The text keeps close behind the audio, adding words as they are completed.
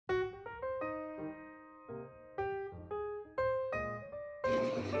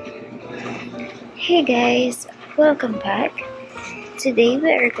Hey guys, welcome back. Today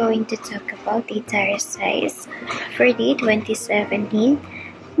we are going to talk about the tire size for the 2017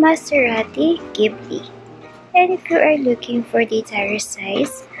 Maserati Ghibli. And if you are looking for the tire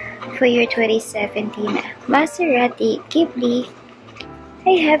size for your 2017 Maserati Ghibli,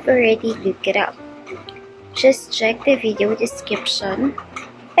 I have already looked it up. Just check the video description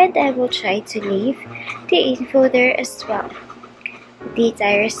and I will try to leave the info there as well. The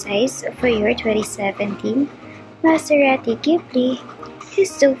tire size for your 2017 Maserati Ghibli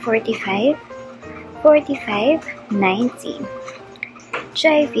is 245, 45, 19.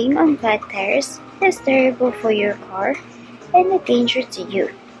 Driving on flat tires is terrible for your car and a danger to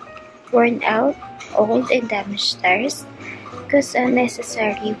you. Worn out, old and damaged tires cause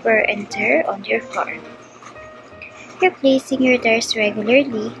unnecessary wear and tear on your car. Replacing your tires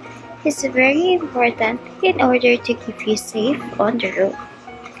regularly is very important in order to keep you safe on the road.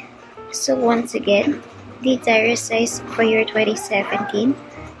 So once again, the tire size for your 2017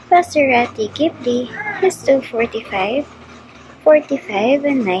 Maserati Ghibli is 245, 45,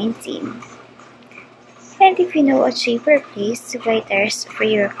 and 19. And if you know a cheaper place to buy tires for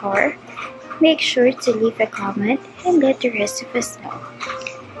your car, make sure to leave a comment and let the rest of us know.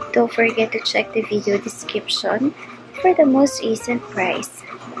 Don't forget to check the video description for the most recent price.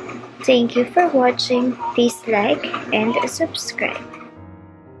 Thank you for watching. Please like and subscribe.